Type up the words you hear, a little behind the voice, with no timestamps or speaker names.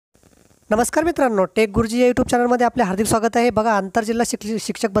नमस्कार मित्रांनो, टेक गुरुजी या यूट्यूब चॅनलमध्ये आपले हार्दिक स्वागत आहे। बघा, आंतरजिल्हा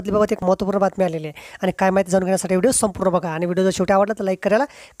शिक्षक बदलीबाबत एक महत्त्वपूर्ण बातमी आलेली आहे आणि काय माहिती जाणून घेण्यासाठी व्हिडिओ संपूर्ण बघा आणि व्हिडिओ जर शेवटी आवडला तर लाईक करायला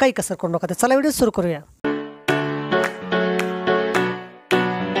काही कसर करू नका। तर चला व्हिडिओ सुरू करूया।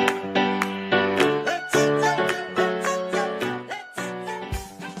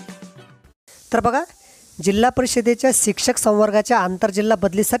 तर बघा, जिल्हा परिषदेच्या शिक्षक संवर्गाच्या आंतरजिल्हा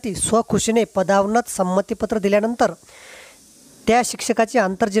बदलीसाठी स्वखुशीने पदावनत संमतीपत्र दिल्यानंतर त्या शिक्षकाची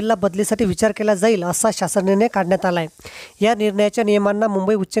आंतरजिल्हा बदलीसाठी विचार केला जाईल असा शासन निर्णय काढण्यात आला आहे। या निर्णयाच्या नियमांना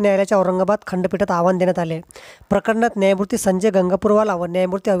मुंबई उच्च न्यायालयाच्या औरंगाबाद खंडपीठात आव्हान देण्यात आले आहे। प्रकरणात न्यायमूर्ती संजय गंगापूरवाला व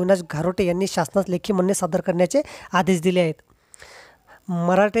न्यायमूर्ती अविनाश घारोटे यांनी शासनास लेखी म्हणणे सादर करण्याचे आदेश दिले आहेत।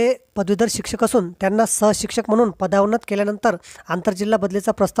 मराठे पदवीधर शिक्षक असून त्यांना सहशिक्षक म्हणून पदावनत केल्यानंतर आंतरजिल्हा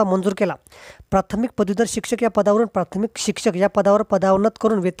बदलीचा प्रस्ताव मंजूर केला। प्राथमिक पदवीधर शिक्षक या पदावरून प्राथमिक शिक्षक या पदावर पदावनत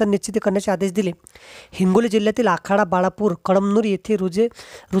करून वेतन निश्चिती करण्याचे आदेश दिले। हिंगोली जिल्ह्यातील आखाडा, बाळापूर, कळमनुरी येथे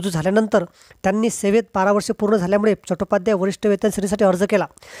रुजू झाल्यानंतर त्यांनी सेवेत 12 वर्षे पूर्ण झाल्यामुळे चट्टोपाध्याय वरिष्ठ वेतन श्रेणीसाठी अर्ज केला।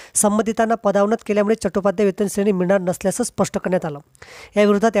 संबंधितांना पदावनत केल्यामुळे चट्टोपाध्याय वेतन श्रेणी मिळणार नसल्याचं स्पष्ट करण्यात आलं।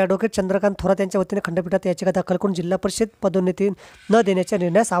 याविरोधात ॲडव्होकेट चंद्रकांत थोरात यांच्या वतीने खंडपीठात याचिका दाखल करून जिल्हा परिषद पदोन्नती न देण्याच्या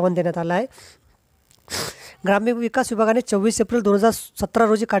निर्णयास आव्हान देण्यात आलं आहे। ग्रामीण विकास विभागाने 24 एप्रिल 2017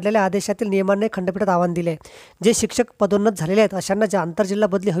 रोजी काढलेल्या आदेशातील नियमांना खंडपीठात आव्हान दिले आहे। जे शिक्षक पदोन्नत झालेले आहेत अशांना ज्या आंतरजिल्हा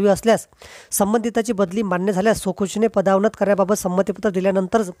बदली हवी असल्यास संबंधिताची बदली मान्य झाल्यास स्वखुशीने पदावनत करण्याबाबत संमतीपत्र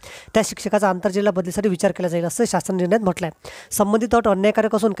दिल्यानंतरच त्या शिक्षकाचा आंतरजिल्हा बदलीसाठी विचार केला जाईल असं शासन निर्णयात म्हटलं आहे। संबंधित अट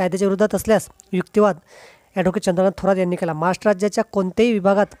अन्यायकारक असून कायद्याच्या विरोधात असल्यास युक्तिवाद ॲडव्होकेट चंद्रकांत थोरात यांनी केला। महाराष्ट्र राज्याच्या कोणत्याही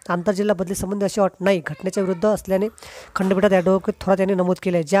विभागात आंतरजिल्हा बदलीसंबंधी अशी अट नाही, घटनेच्या विरुद्ध असल्याने खंडपीठात ॲडव्होकेट थोरात यांनी नमूद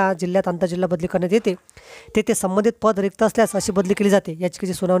केले। ज्या जिल्ह्यात आंतरजिल्हा बदली करण्यात येते तेथे संबंधित पद रिक्त असल्यास अशी बदली केली जाते।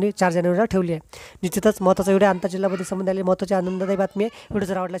 याचिकेची सुनावणी 4 जानेवारीला ठेवली आहे। निश्चितच महत्त्वाचा व्हिडिओ आंतरजिल्हा बदली संबंधी आलेली महत्त्वाची आनंददायी बातमी आहे। व्हिडिओ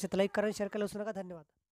जर आवडला असेल तर लाईक करा आणि शेअर करायला विसरू नका। धन्यवाद।